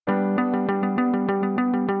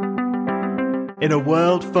In a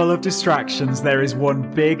world full of distractions, there is one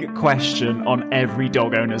big question on every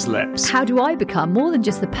dog owner's lips. How do I become more than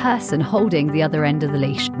just the person holding the other end of the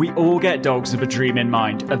leash? We all get dogs with a dream in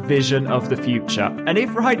mind, a vision of the future. And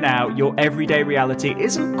if right now your everyday reality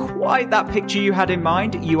isn't quite that picture you had in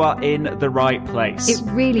mind, you are in the right place. It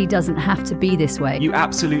really doesn't have to be this way. You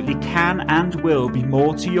absolutely can and will be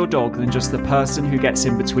more to your dog than just the person who gets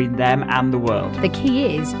in between them and the world. The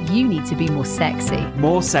key is you need to be more sexy.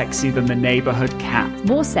 More sexy than the neighbourhood cat.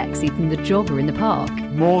 More sexy than the jogger in the park.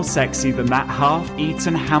 More sexy than that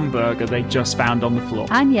half-eaten hamburger they just found on the floor.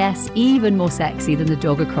 And yes, even more sexy than the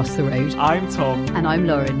dog across the road. I'm Tom. And I'm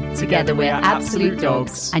Lauren. Together we're Absolute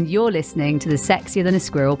Dogs. And you're listening to the Sexier Than a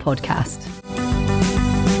Squirrel podcast.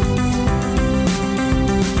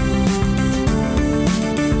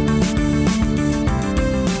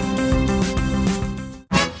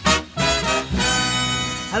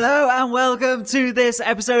 Hello and welcome to this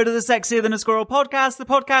episode of the Sexier Than a Squirrel podcast, the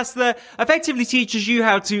podcast that effectively teaches you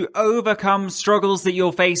how to overcome struggles that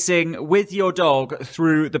you're facing with your dog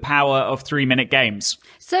through the power of 3-minute games.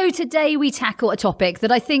 So today we tackle a topic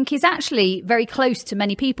that I think is actually very close to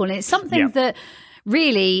many people, and it's something that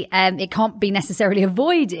really it can't be necessarily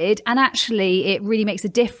avoided, and actually it really makes a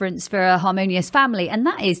difference for a harmonious family, and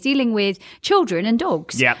that is dealing with children and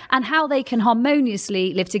dogs and how they can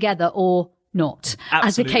harmoniously live together or not, Absolutely.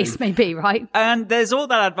 As the case may be, right? And there's all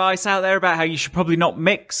that advice out there about how you should probably not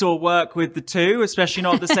mix or work with the two, especially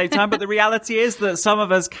not at the same time. But the reality is that some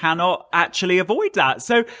of us cannot actually avoid that.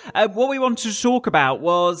 So what we wanted to talk about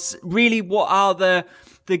was really what are the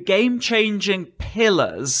game-changing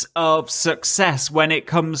pillars of success when it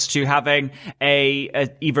comes to having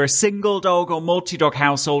either a single dog or multi-dog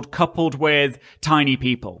household coupled with tiny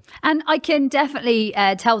people. And I can definitely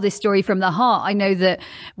tell this story from the heart. I know that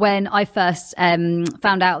when I first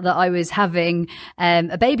found out that I was having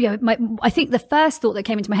a baby, I think the first thought that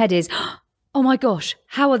came into my head is, oh my gosh,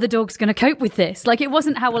 how are the dogs going to cope with this? Like, it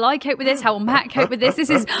wasn't how will I cope with this? How will Matt cope with this? This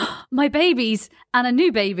is my babies and a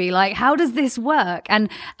new baby. Like, how does this work? And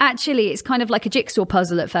actually, it's kind of like a jigsaw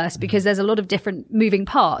puzzle at first because there's a lot of different moving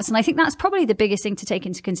parts. And I think that's probably the biggest thing to take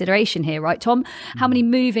into consideration here, right, Tom? How many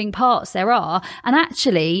moving parts there are. And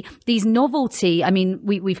actually, these novelty, I mean,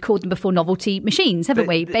 we've called them before novelty machines, haven't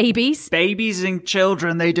we? Babies. Babies and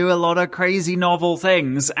children, they do a lot of crazy novel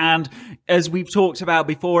things. And as we've talked about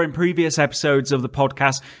before in previous episodes of the podcast,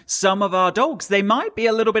 some of our dogs, they might be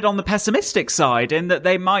a little bit on the pessimistic side in that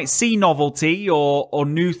they might see novelty or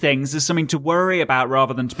new things as something to worry about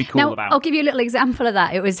rather than to be cool about. I'll give you a little example of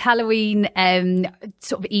that. It was Halloween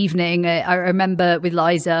sort of evening. I remember with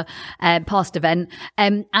Liza, past event.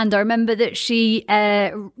 And I remember that she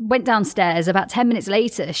went downstairs. About 10 minutes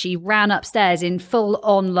later, she ran upstairs in full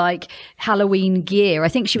on like Halloween gear. I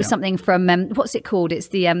think she was something from, what's it called? It's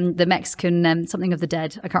the Mexican something of the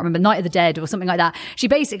Dead. I can't remember. Night of the Dead or something like that. She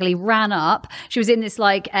basically ran up. She was in this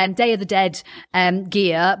like Day of the Dead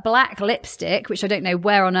gear, black lipstick, which I don't know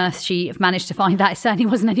where on earth she managed to find that. It certainly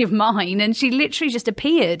wasn't any of mine. And she literally just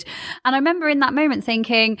appeared. And I remember in that moment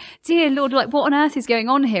thinking, dear Lord, like what on earth is going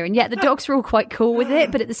on here? And yet the dogs were all quite cool with it.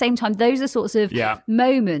 But at the same time, those are sorts of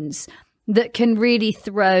moments that can really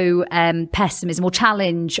throw pessimism or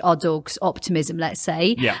challenge our dog's optimism, let's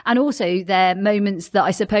say. Yeah. And also they're moments that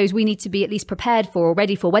I suppose we need to be at least prepared for or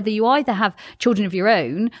ready for, whether you either have children of your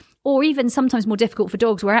own or even sometimes more difficult for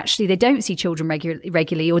dogs where actually they don't see children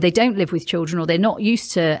regularly or they don't live with children or they're not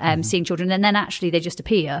used to seeing children, and then actually they just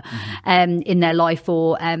appear in their life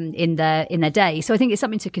or in their day. So I think it's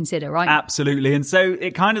something to consider, right? Absolutely. And so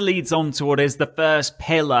it kind of leads on to what is the first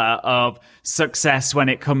pillar of success when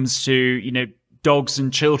it comes to, dogs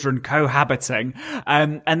and children cohabiting.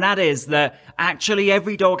 And that is that actually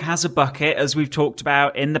every dog has a bucket, as we've talked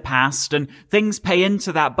about in the past, and things pay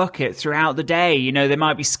into that bucket throughout the day. There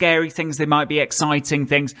might be scary things. There might be exciting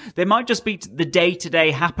things. There might just be the day-to-day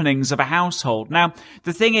happenings of a household. Now,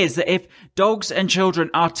 the thing is that if dogs and children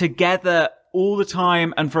are together all the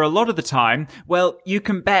time and for a lot of the time, well, you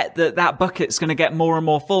can bet that bucket's going to get more and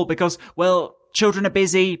more full because, well, children are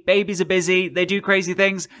busy, babies are busy, they do crazy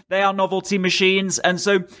things, they are novelty machines. And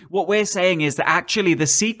so what we're saying is that actually the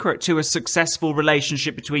secret to a successful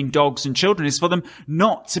relationship between dogs and children is for them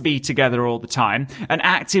not to be together all the time. And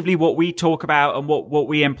actively what we talk about and what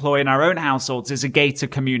we employ in our own households is a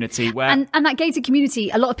gated community where... And that gated community,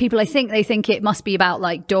 a lot of people, they think it must be about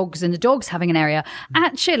like dogs and the dogs having an area.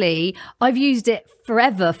 Actually, I've used it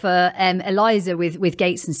forever for Eliza with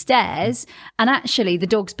gates and stairs. And actually the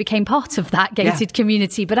dogs became part of that gated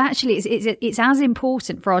community, but actually it's as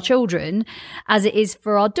important for our children as it is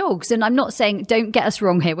for our dogs. And I'm not saying, don't get us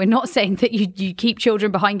wrong here, we're not saying that you keep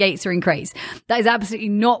children behind gates or in crates. That is absolutely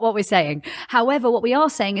not what we're saying. However, what we are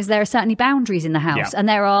saying is there are certainly boundaries in the house, and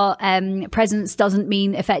there are presence doesn't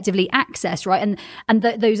mean effectively access, right? And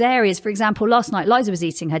those areas, for example, last night Liza was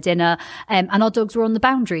eating her dinner, and our dogs were on the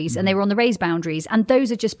boundaries, and they were on the raised boundaries, and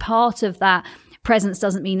those are just part of that presence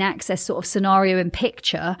doesn't mean access sort of scenario and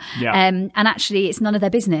picture. And actually it's none of their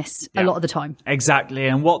business a lot of the time. Exactly.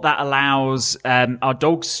 And what that allows our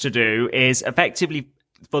dogs to do is effectively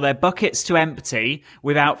for their buckets to empty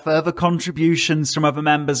without further contributions from other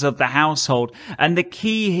members of the household. And the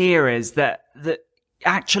key here is that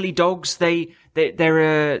actually dogs, they're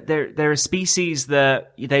a species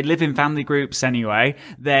that they live in family groups anyway.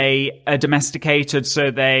 They are domesticated, so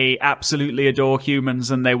they absolutely adore humans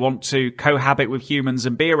and they want to cohabit with humans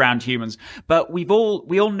and be around humans. But we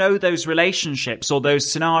all know those relationships or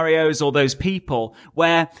those scenarios or those people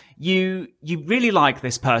where you really like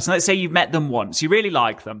this person. Let's say you've met them once, you really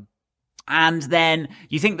like them. And then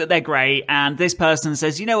you think that they're great, and this person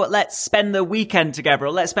says, you know what, let's spend the weekend together,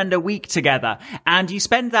 or let's spend a week together. And you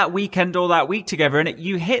spend that weekend or that week together, and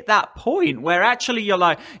you hit that point where actually you're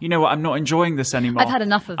like, you know what, I'm not enjoying this anymore. I've had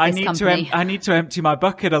enough of this company. I need to empty my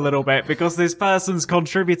bucket a little bit because this person's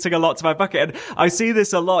contributing a lot to my bucket. And I see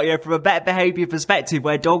this a lot, from a better behavior perspective,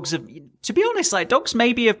 where dogs have, to be honest, like dogs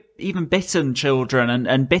maybe have even bitten children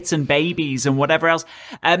and bitten babies and whatever else.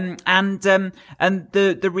 And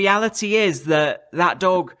the reality is that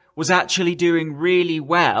dog was actually doing really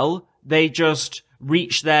well. They just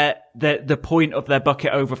reached the point of their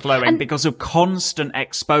bucket overflowing because of constant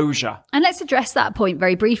exposure. And let's address that point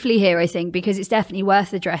very briefly here, I think, because it's definitely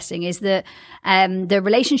worth addressing, is that the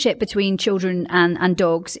relationship between children and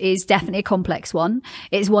dogs is definitely a complex one.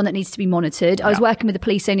 It's one that needs to be monitored. I was working with the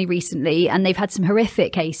police only recently, and they've had some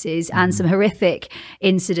horrific cases and some horrific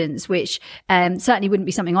incidents, which certainly wouldn't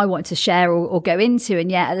be something I wanted to share or go into.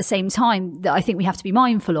 And yet at the same time, that I think we have to be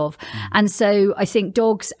mindful of. And so I think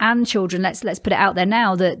dogs and children, let's put it out there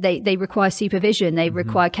now, that they require supervision, they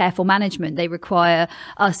require careful management, they require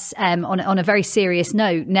us on a very serious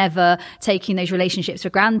note, never taking those relationships for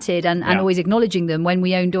granted and always acknowledging them when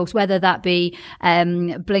we own dogs, whether that be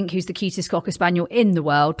Blink, who's the cutest Cocker Spaniel in the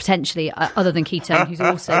world, potentially, other than Ketone, who's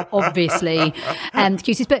also obviously the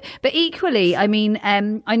cutest. But equally, I mean,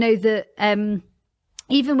 I know that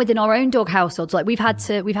even within our own dog households, like we've had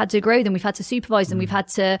to grow them, we've had to supervise them, we've had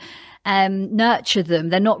to nurture them.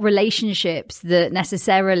 They're not relationships that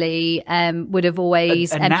necessarily would have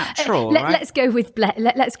always natural. Right? Let's go with Bet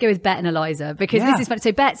and Eliza, because this is funny.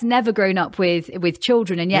 So Bet's never grown up with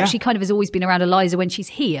children, and yet she kind of has always been around Eliza when she's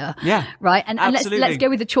here. Yeah, right. And let's go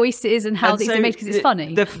with the choices and how these are made, because it's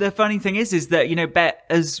funny. The funny thing is that Bet,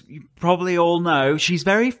 as you probably all know, she's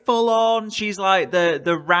very full on. She's like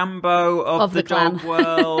the Rambo of the dog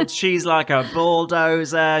world. She's like a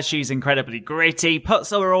bulldozer. She's incredibly gritty. Puts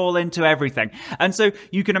her all into everything. And so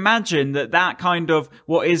you can imagine that kind of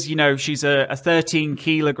what is, she's a 13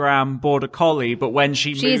 kilogram border collie, but when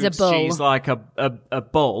she moves, she's like a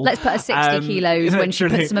bull. Let's put her 60 kilos when she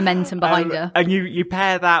puts some momentum behind her. And you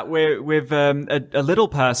pair that with a little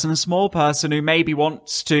person, a small person who maybe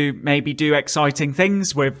wants to do exciting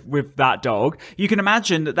things with that dog. You can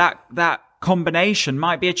imagine that combination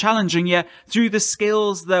might be a challenge. And yet through the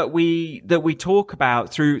skills that we talk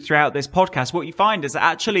about throughout this podcast, what you find is that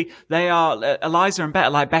actually Eliza and Bet are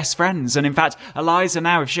like best friends. And in fact, Eliza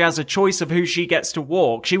now, if she has a choice of who she gets to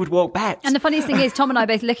walk, she would walk Bet. And the funniest thing is, Tom and I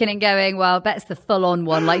both looking and going, well, Bet's the full on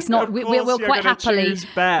one. Like, it's not, we'll quite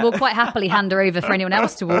happily hand her over for anyone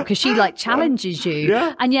else to walk, because she challenges you.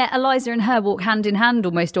 Yeah. And yet Eliza and her walk hand in hand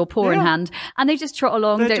almost, or paw in hand, and they just trot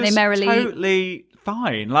along, don't they, merrily? Totally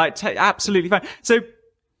fine, absolutely fine. So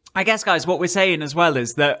I guess, guys, what we're saying as well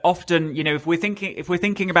is that often, if we're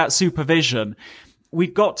thinking about supervision,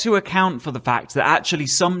 we've got to account for the fact that actually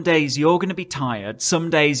some days you're going to be tired, some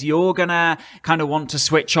days you're going to kind of want to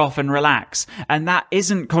switch off and relax. And that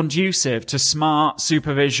isn't conducive to smart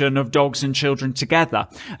supervision of dogs and children together.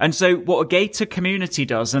 And so what a gated community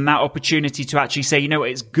does, and that opportunity to actually say,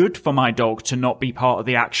 it's good for my dog to not be part of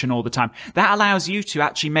the action all the time, that allows you to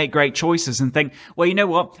actually make great choices and think, well, you know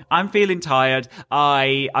what? I'm feeling tired.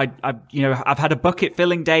 I've had a bucket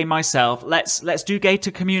filling day myself. Let's do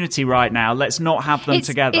gated community right now. Let's not have have them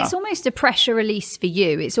together. It's almost a pressure release for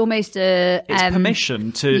you. It's almost it's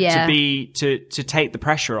permission to take the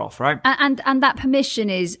pressure off, right? And that permission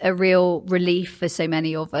is a real relief for so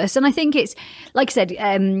many of us. And I think it's, like I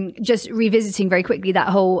said, just revisiting very quickly that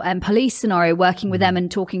whole police scenario, working with them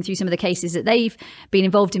and talking through some of the cases that they've been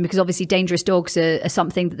involved in, because obviously dangerous dogs are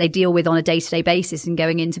something that they deal with on a day-to-day basis and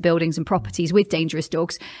going into buildings and properties with dangerous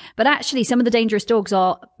dogs. But actually some of the dangerous dogs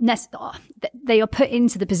they are put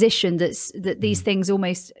into the position that these things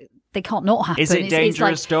almost, they can't not happen. Is it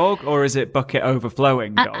dangerous dog or is it bucket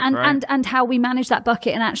overflowing dog? And how we manage that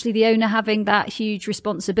bucket, and actually the owner having that huge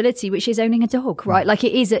responsibility, which is owning a dog, right? Like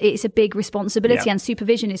it's a big responsibility, and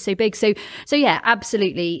supervision is so big. So yeah,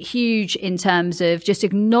 absolutely huge in terms of just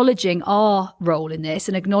acknowledging our role in this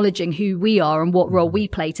and acknowledging who we are and what role we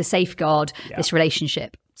play to safeguard this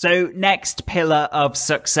relationship. So next pillar of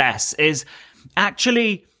success is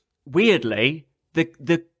actually, weirdly,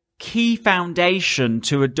 the key foundation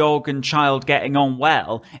to a dog and child getting on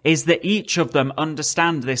well is that each of them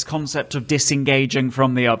understand this concept of disengaging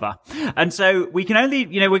from the other. And so we can only,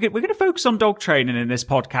 we're going to focus on dog training in this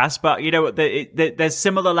podcast, but there's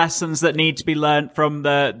similar lessons that need to be learned from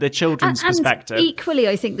the children's perspective. Equally,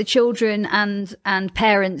 I think the children and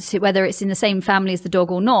parents, whether it's in the same family as the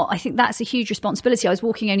dog or not, I think that's a huge responsibility. I was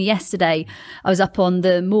walking only yesterday. I was up on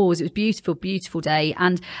the moors. It was beautiful, beautiful day.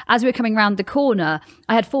 And as we were coming around the corner,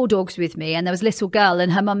 I had 4 dogs with me, and there was a little girl,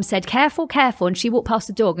 and her mum said, "Careful, careful." And she walked past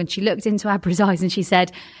the dog and she looked into Abra's eyes and she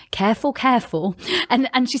said, "Careful, careful."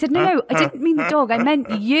 And she said, no, I didn't mean the dog. I meant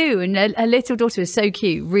you. And her little daughter was so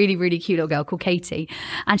cute, really, really cute little girl called Katie.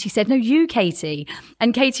 And she said, "No, you, Katie."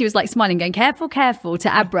 And Katie was like smiling, going, "Careful, careful,"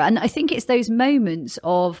 to Abra. And I think it's those moments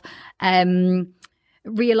of,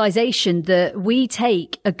 realization that we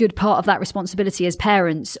take a good part of that responsibility as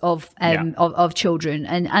parents of children,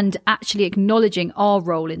 and actually acknowledging our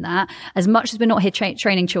role in that. As much as we're not here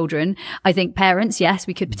training children, I think parents, yes,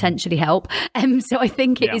 we could potentially help. So I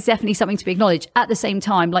think it is definitely something to be acknowledged. At the same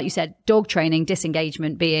time, like you said, dog training,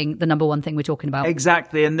 disengagement being the number one thing we're talking about.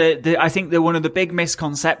 Exactly. And I think that one of the big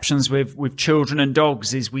misconceptions with children and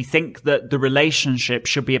dogs is we think that the relationship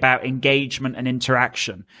should be about engagement and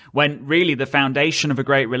interaction, when really the foundation of a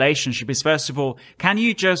great relationship is, first of all, can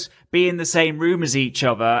you just be in the same room as each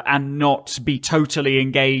other and not be totally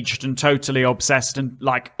engaged and totally obsessed and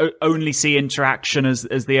like only see interaction as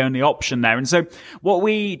the only option there? And so what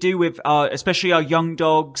we do with especially our young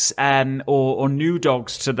dogs or new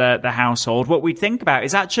dogs to the household, what we think about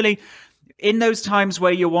is actually in those times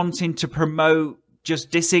where you're wanting to promote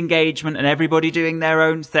just disengagement and everybody doing their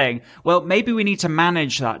own thing, well, maybe we need to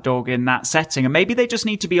manage that dog in that setting, and maybe they just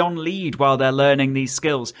need to be on lead while they're learning these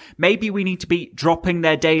skills. Maybe we need to be dropping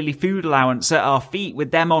their daily food allowance at our feet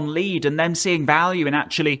with them on lead, and them seeing value in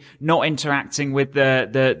actually not interacting with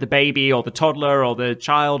the baby or the toddler or the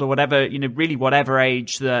child or whatever, really whatever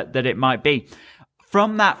age that it might be.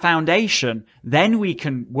 From that foundation, then we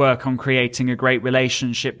can work on creating a great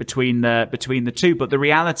relationship between the two. But the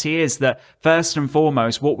reality is that first and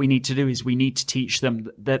foremost, what we need to do is we need to teach them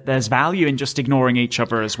that there's value in just ignoring each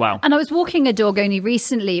other as well. And I was walking a dog only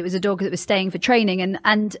recently. It was a dog that was staying for training,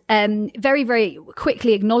 and very, very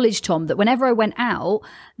quickly acknowledged, Tom, that whenever I went out,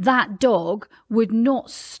 that dog would not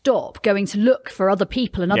stop going to look for other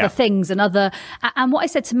people and other things and what I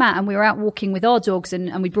said to Matt, and we were out walking with our dogs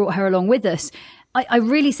and we brought her along with us, I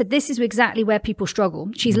really said, this is exactly where people struggle.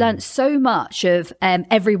 She's learned so much of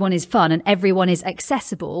everyone is fun and everyone is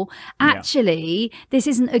accessible. Actually, this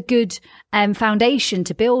isn't a good foundation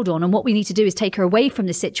to build on. And what we need to do is take her away from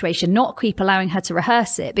the situation, not keep allowing her to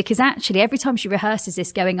rehearse it. Because actually, every time she rehearses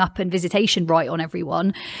this going up and visitation right on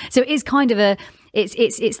everyone. So it is kind of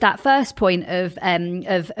it's that first point of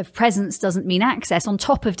presence doesn't mean access on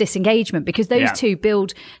top of disengagement, because those two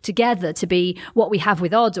build together to be what we have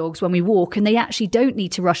with our dogs when we walk, and they actually don't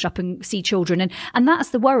need to rush up and see children. And that's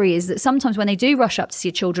the worry, is that sometimes when they do rush up to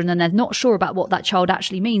see children and they're not sure about what that child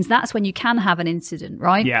actually means, that's when you can have an incident,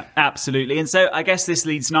 right? Yeah, absolutely. And so I guess this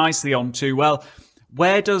leads nicely on to, well,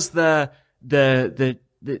 where does the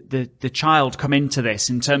child come into this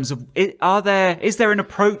in terms of, is there an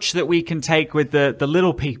approach that we can take with the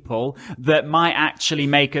little people that might actually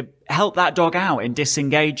help that dog out in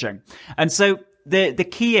disengaging? And so the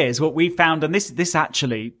key is what we found, and this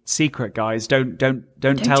actually secret, guys, don't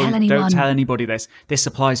tell anybody this. This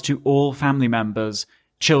applies to all family members,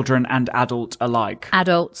 children and adults alike.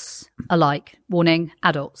 Adults alike. warning,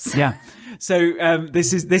 adults. Yeah. So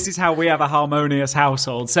this is how we have a harmonious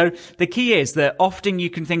household. So the key is that often you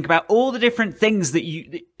can think about all the different things that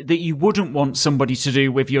you wouldn't want somebody to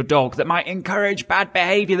do with your dog, that might encourage bad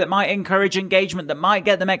behavior, that might encourage engagement, that might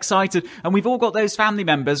get them excited. And we've all got those family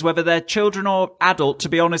members, whether they're children or adult. To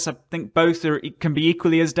be honest, I think both can be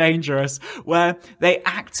equally as dangerous, where they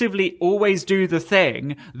actively always do the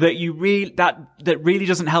thing that that really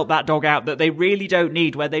doesn't help that dog out, that they really don't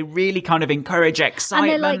need, where they really kind of encourage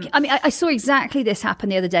excitement. And they're like, I saw exactly this happen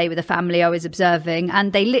the other day with a family I was observing,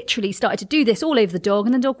 and they literally started to do this all over the dog,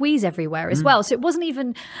 and the dog wheezed everywhere as well. So it wasn't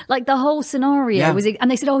even like the whole scenario was, and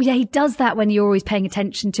they said, oh yeah, he does that when you're always paying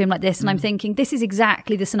attention to him like this. And I'm thinking, this is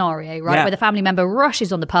exactly the scenario, right? Where the family member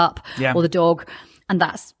rushes on the pup or the dog. And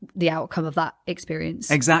that's the outcome of that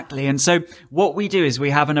experience. Exactly. And so what we do is we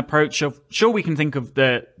have an approach of, sure, we can think of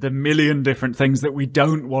the million different things that we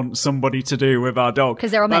don't want somebody to do with our dog.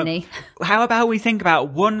 Because there are many. How about we think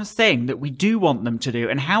about one thing that we do want them to do?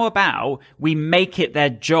 And how about we make it their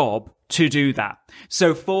job to do that?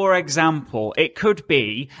 So, for example, it could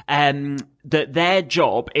be that their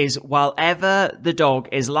job is, while ever the dog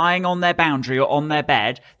is lying on their boundary or on their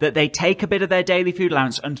bed, that they take a bit of their daily food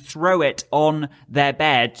allowance and throw it on their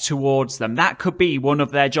bed towards them. That could be one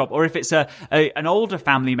of their job. Or if it's an older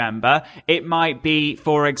family member, it might be,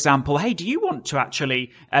 for example, hey, do you want to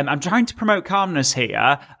actually, I'm trying to promote calmness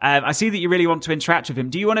here. I see that you really want to interact with him.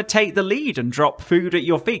 Do you want to take the lead and drop food at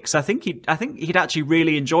your feet? Because I think he'd actually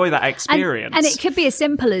really enjoy that experience. And it could be as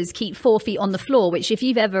simple as keep 4 feet on the floor, which if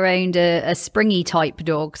you've ever owned a springy type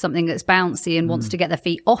dog, something that's bouncy and wants to get their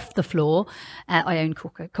feet off the floor. I own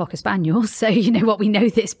Cocker Spaniels, so you know what, we know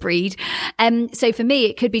this breed. So for me,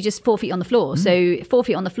 it could be just 4 feet on the floor. So 4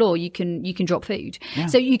 feet on the floor, you can drop food. Yeah.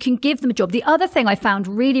 So you can give them a job. The other thing I found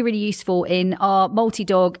really, really useful in our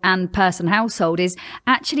multi-dog and person household is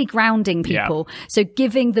actually grounding people. Yeah. So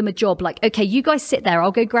giving them a job, like, okay, you guys sit there,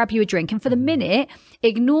 I'll go grab you a drink. And for the minute,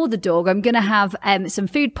 ignore the dog. I'm going to have some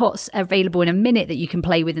food pots available in a minute that you can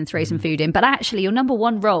play with and throw some food in. But actually, your number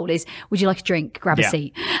one role is, would you like a drink? Grab a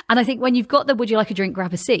seat. And I think when you've got the would you like a drink?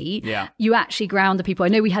 Grab a seat, you actually ground the people. I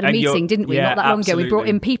know we had a meeting, didn't we? Not that long ago. We brought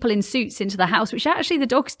in people in suits into the house, which actually the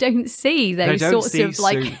dogs don't see. Those sorts of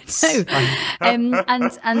like, no.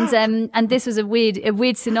 And this was a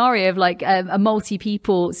weird scenario of like a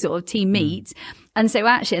multi-people sort of team meet. And so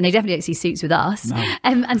actually, and they definitely don't see suits with us. No.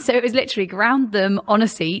 And so it was literally ground them on a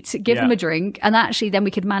seat, give them a drink, and actually then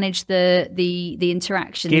we could manage the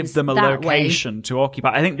interactions. Give them a location to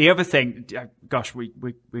occupy. I think the other thing, gosh, we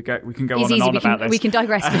can go on and on about this. We can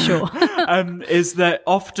digress for sure. Is that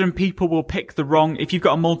often people will pick the wrong, if you've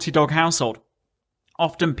got a multi-dog household,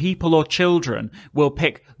 often people or children will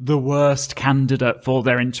pick the worst candidate for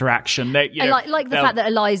their interaction. Like the fact that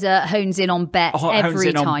Eliza hones in on Bet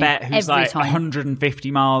every time. Bet, who's like 150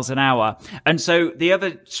 miles an hour. And so the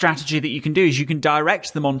other strategy that you can do is you can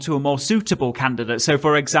direct them onto a more suitable candidate. So,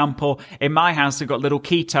 for example, in my house, I've got little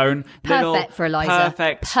Ketone. Perfect for Eliza.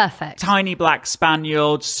 Perfect. Tiny black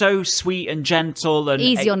spaniel, so sweet and gentle. And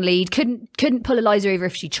easy on lead. Couldn't pull Eliza over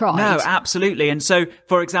if she tried. No, absolutely. And so,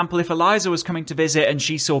 for example, if Eliza was coming to visit and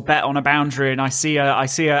she saw Bet on a boundary and I see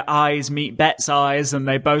her eyes meet Bet's eyes and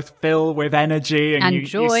they both fill with energy and you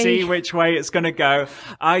see which way it's going to go.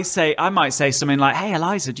 I might say something like, hey,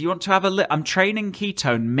 Eliza, do you want to have I'm training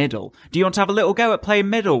Ketone middle. Do you want to have a little go at playing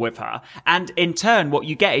middle with her? And in turn, what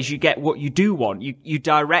you get is you get what you do want. You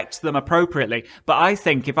direct them appropriately. But I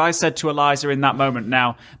think if I said to Eliza in that moment,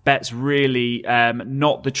 now, Bet's really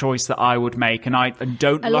not the choice that I would make, and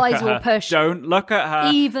don't Eliza look at her. Don't look at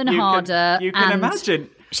her. Even harder. You can imagine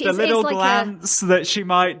the little glance that she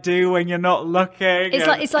might do when you're not looking.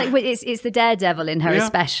 It's the daredevil in her,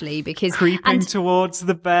 especially because creeping towards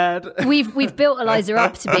the bed. We've built Eliza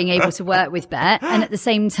up to being able to work with Bet, and at the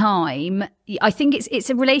same time, I think it's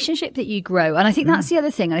a relationship that you grow, and I think that's the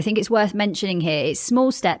other thing. And I think it's worth mentioning here. It's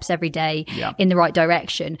small steps every day in the right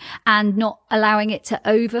direction, and not allowing it to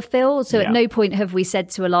overfill. So at no point have we said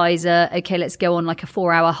to Eliza, "Okay, let's go on like a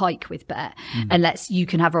 4-hour hike with Bet, and you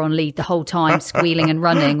can have her on lead the whole time, squealing and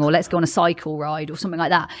running." Or let's go on a cycle ride or something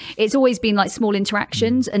like that. It's always been like small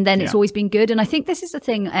interactions, and then it's always been good. And I think this is the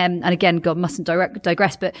thing, and again, God mustn't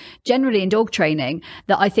digress, but generally in dog training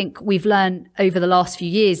that I think we've learned over the last few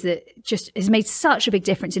years that just has made such a big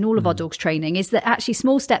difference in all of our dogs training is that actually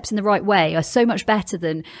small steps in the right way are so much better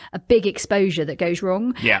than a big exposure that goes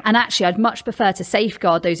wrong. Yeah. And actually I'd much prefer to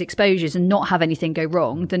safeguard those exposures and not have anything go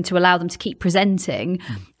wrong than to allow them to keep presenting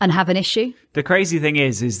and have an issue. The crazy thing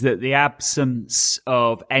is that the absence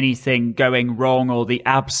of anything going wrong or the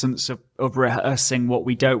absence of rehearsing what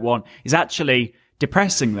we don't want is actually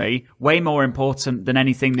depressingly, way more important than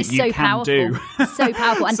anything that you can do. So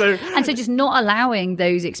powerful. And so just not allowing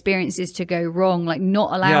those experiences to go wrong, like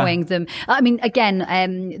not allowing them. I mean, again,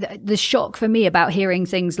 the shock for me about hearing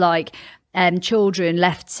things like children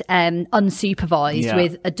left unsupervised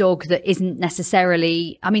with a dog that isn't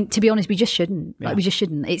necessarily, I mean, to be honest, we just shouldn't. Like, we just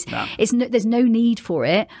shouldn't. There's no need for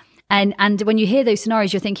it. And when you hear those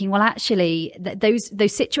scenarios, you're thinking, well, actually,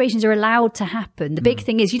 those situations are allowed to happen. The big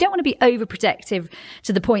thing is you don't want to be overprotective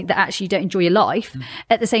to the point that actually you don't enjoy your life.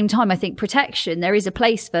 At the same time, I think protection, there is a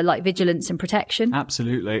place for like vigilance and protection.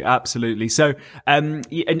 Absolutely. So, and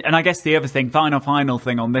I guess the other thing, final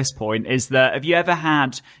thing on this point is that have you ever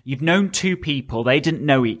you've known two people, they didn't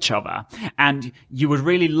know each other, and you would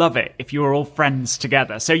really love it if you were all friends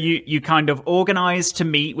together. So you kind of organize to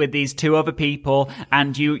meet with these two other people,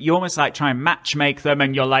 and you almost like try and matchmake them,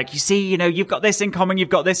 and you're like, you see, you've got this in common,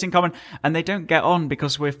 and they don't get on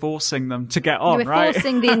because we're forcing them to get on, right? We're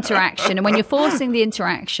forcing the interaction, and when you're forcing the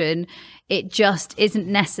interaction, it just isn't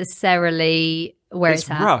necessarily where it's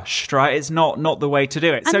at. Rushed, right? It's not the way to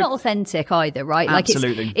do it. And not authentic either, right?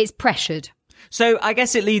 Absolutely. Like it's pressured. So I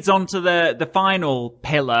guess it leads on to the final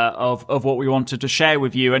pillar of what we wanted to share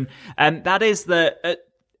with you, and that is that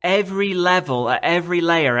every level, at every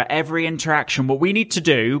layer, at every interaction, what we need to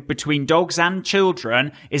do between dogs and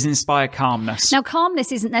children is inspire calmness. Now,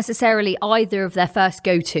 calmness isn't necessarily either of their first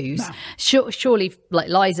go-tos. No. Surely, like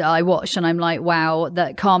Liza, I watch and I'm like, wow,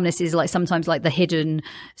 that calmness is like sometimes like the hidden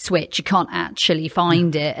switch. You can't actually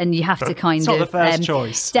find it, and you have to kind it's of... not the first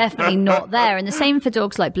choice. Definitely not there. And the same for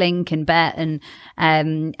dogs like Blink and Bet. And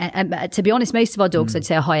to be honest, most of our dogs, I'd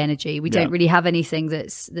say, are high energy. We don't really have anything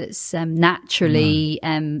that's naturally...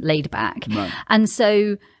 laid back. No. And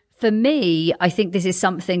so for me, I think this is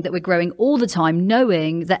something that we're growing all the time,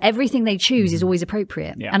 knowing that everything they choose is always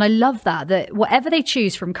appropriate. Yeah. And I love that whatever they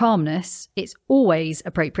choose from calmness, it's always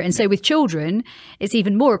appropriate. And so with children, it's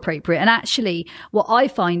even more appropriate. And actually, what I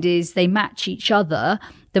find is they match each other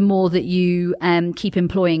the more that you keep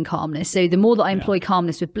employing calmness. So the more that I employ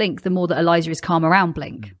calmness with Blink, the more that Eliza is calm around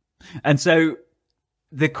Blink. And so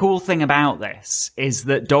the cool thing about this is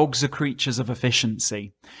that dogs are creatures of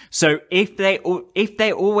efficiency. So if they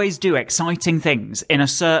always do exciting things in a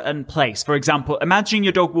certain place, for example, imagine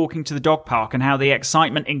your dog walking to the dog park and how the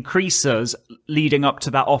excitement increases leading up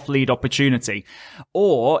to that off-lead opportunity.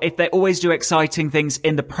 Or if they always do exciting things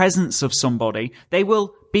in the presence of somebody, they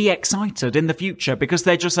will be excited in the future because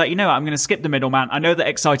they're just like, I'm going to skip the middleman. I know that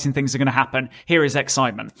exciting things are going to happen. Here is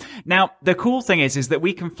excitement. Now, the cool thing is that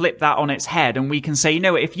we can flip that on its head and we can say,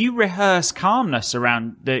 if you rehearse calmness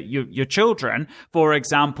around your children, for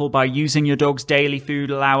example, by using your dog's daily food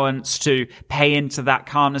allowance to pay into that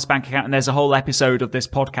calmness bank account, and there's a whole episode of this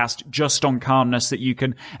podcast just on calmness that you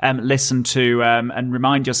can listen to and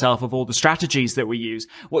remind yourself of all the strategies that we use.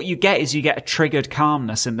 What you get is a triggered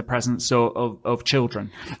calmness in the presence of children.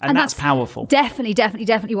 And that's powerful. Definitely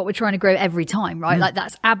what we're trying to grow every time, right? Like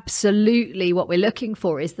that's absolutely what we're looking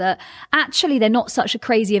for, is that actually they're not such a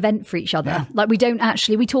crazy event for each other. Yeah. Like we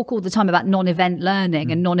talk all the time about non-event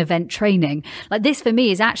learning and non-event training. Like this for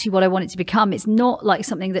me is actually what I want it to become. It's not like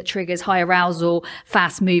something that triggers high arousal,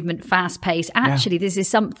 fast movement, fast pace. Actually, this is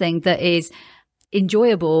something that is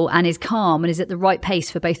enjoyable and is calm and is at the right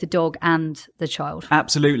pace for both the dog and the child.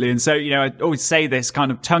 Absolutely. And so, I always say this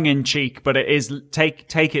kind of tongue in cheek, but it is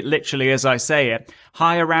take it literally as I say it.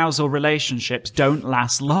 High arousal relationships don't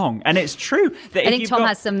last long. And it's true that I think Tom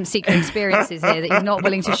has some secret experiences here that he's not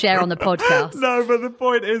willing to share on the podcast. No, but the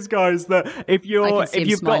point is, guys, that if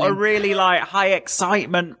you've got a really like high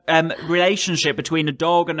excitement relationship between a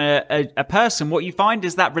dog and a person, what you find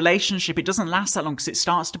is that relationship, it doesn't last that long because it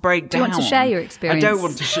starts to break down. Do you want to share your experience? I don't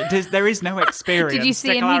want to there is no experience. Did you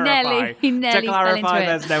see him? He nearly fell into it.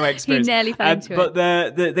 There's no experience. He nearly fell into it. But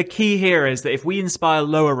the key here is that if we inspire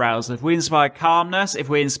low arousal, if we inspire calmness, if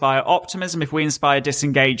we inspire optimism, if we inspire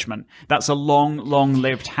disengagement, that's a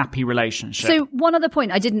long-lived happy relationship. So one other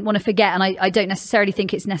point I didn't want to forget, and I don't necessarily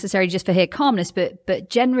think it's necessary just for here calmness, but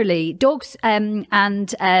generally dogs and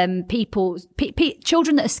people,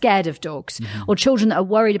 children that are scared of dogs or children that are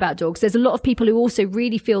worried about dogs, there's a lot of people who also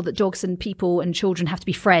really feel that dogs and people and children have to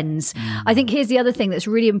be friends. I think here's the other thing that's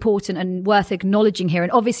really important and worth acknowledging here,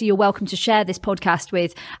 and obviously you're welcome to share this podcast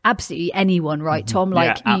with absolutely anyone, right, Tom?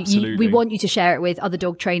 Like we want you to share it with other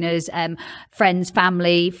dog trainers, friends,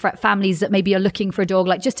 families that maybe are looking for a dog,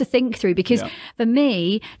 like just to think through, because for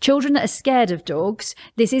me, children that are scared of dogs,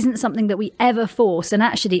 this isn't something that we ever force, and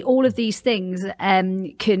actually all of these things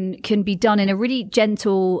can be done in a really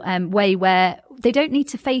gentle way where they don't need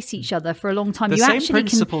to face each other for a long time. The same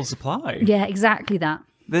principles apply. Yeah, exactly that.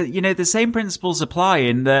 the same principles apply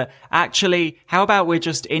in that actually, how about we're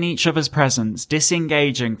just in each other's presence,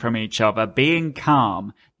 disengaging from each other, being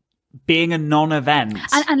calm, being a non-event.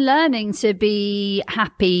 And learning to be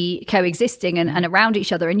happy coexisting and around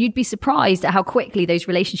each other. And you'd be surprised at how quickly those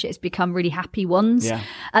relationships become really happy ones. Yeah.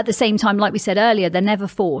 At the same time, like we said earlier, they're never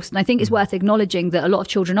forced. And I think it's worth acknowledging that a lot of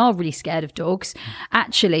children are really scared of dogs.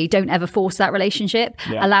 Actually, don't ever force that relationship.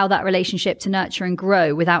 Yeah. Allow that relationship to nurture and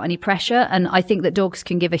grow without any pressure. And I think that dogs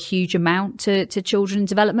can give a huge amount to children's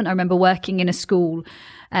development. I remember working in a school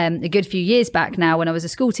a good few years back now when I was a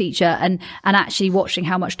school teacher and actually watching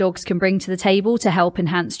how much dogs can bring to the table to help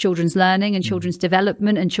enhance children's learning and children's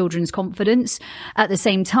development and children's confidence. At the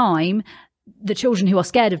same time, the children who are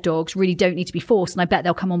scared of dogs really don't need to be forced. And I bet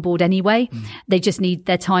they'll come on board anyway. They just need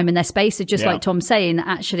their time and their space. So just like Tom's saying,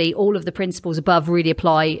 actually, all of the principles above really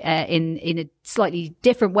apply in a slightly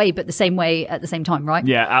different way, but the same way at the same time, right?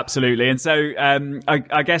 Yeah, absolutely. And so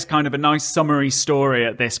I guess kind of a nice summary story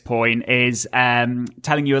at this point is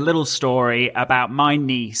telling you a little story about my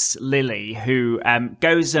niece, Lily, who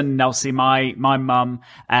goes and obviously my mum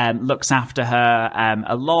looks after her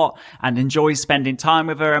a lot and enjoys spending time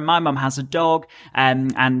with her. And my mum has a dog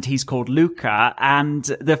and he's called Luca. And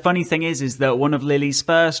the funny thing is that one of Lily's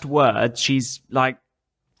first words, she's like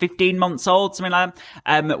 15 months old, something like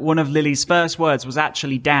that. One of Lily's first words was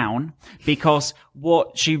actually down, because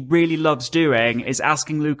what she really loves doing is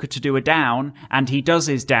asking Luca to do a down, and he does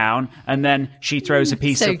his down, and then she throws a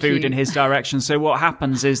piece of food in his direction. So what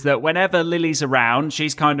happens is that whenever Lily's around,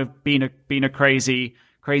 she's kind of been a crazy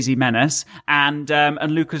menace, and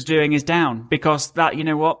Luca's doing his down, because that, you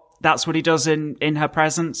know what? That's what he does in her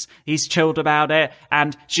presence. He's chilled about it.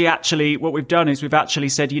 And what we've done is we've actually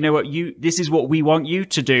said, you know what, this is what we want you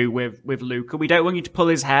to do with Luca. We don't want you to pull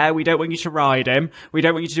his hair. We don't want you to ride him. We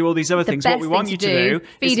don't want you to do all these other things. What we want you to do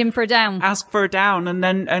feed him for a down. Ask for a down and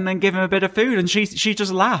then give him a bit of food. And she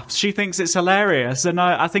just laughs. She thinks it's hilarious. And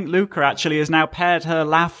I think Luca actually has now paired her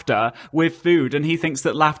laughter with food, and he thinks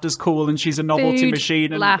that laughter's cool and she's a novelty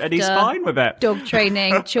machine and he's fine with it. Dog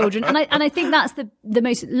training, children. And I think that's the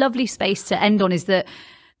most lovely space to end on, is that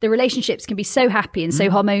the relationships can be so happy and so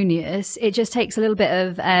harmonious. It just takes a little bit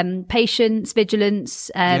of patience,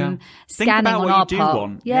 vigilance, scanning on our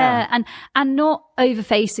part. And not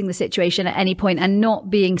over-facing the situation at any point and not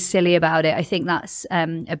being silly about it. I think that's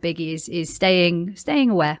a biggie, is staying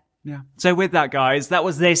aware. Yeah. So with that, guys, that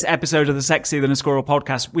was this episode of the Sexier Than a Squirrel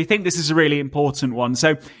podcast. We think this is a really important one.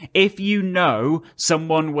 So if you know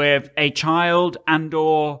someone with a child and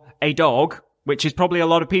or a dog, which is probably a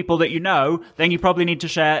lot of people that you know, then you probably need to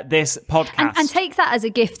share this podcast. And take that as a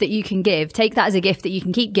gift that you can give. Take that as a gift that you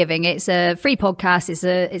can keep giving. It's a free podcast. It's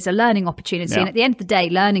a learning opportunity. And at the end of the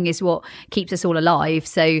day, learning is what keeps us all alive.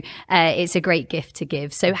 So it's a great gift to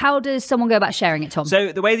give. So how does someone go about sharing it, Tom?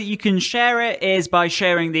 So the way that you can share it is by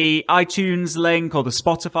sharing the iTunes link or the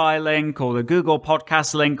Spotify link or the Google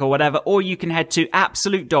Podcast link or whatever, or you can head to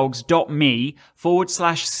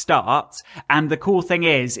absolutedogs.me/start. And the cool thing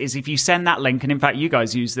is if you send that link, and in fact, you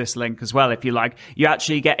guys use this link as well, if you like, you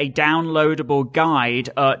actually get a downloadable guide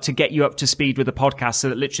to get you up to speed with the podcast, so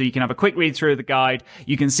that literally you can have a quick read through the guide.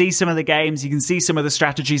 You can see some of the games. You can see some of the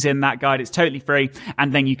strategies in that guide. It's totally free.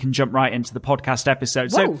 And then you can jump right into the podcast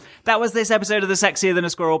episode. Whoa. So that was this episode of the Sexier Than a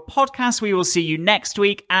Squirrel podcast. We will see you next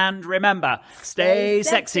week. And remember, stay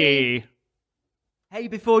sexy. Hey,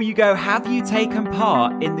 before you go, have you taken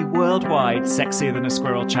part in the worldwide Sexier Than a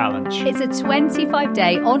Squirrel challenge? It's a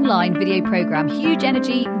 25-day online video program, huge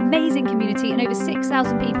energy, amazing community, and over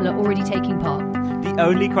 6,000 people are already taking part. The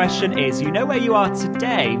only question is, you know where you are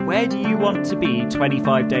today. Where do you want to be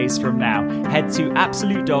 25 days from now? Head to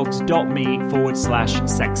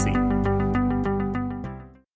absolutedogs.me/sexy.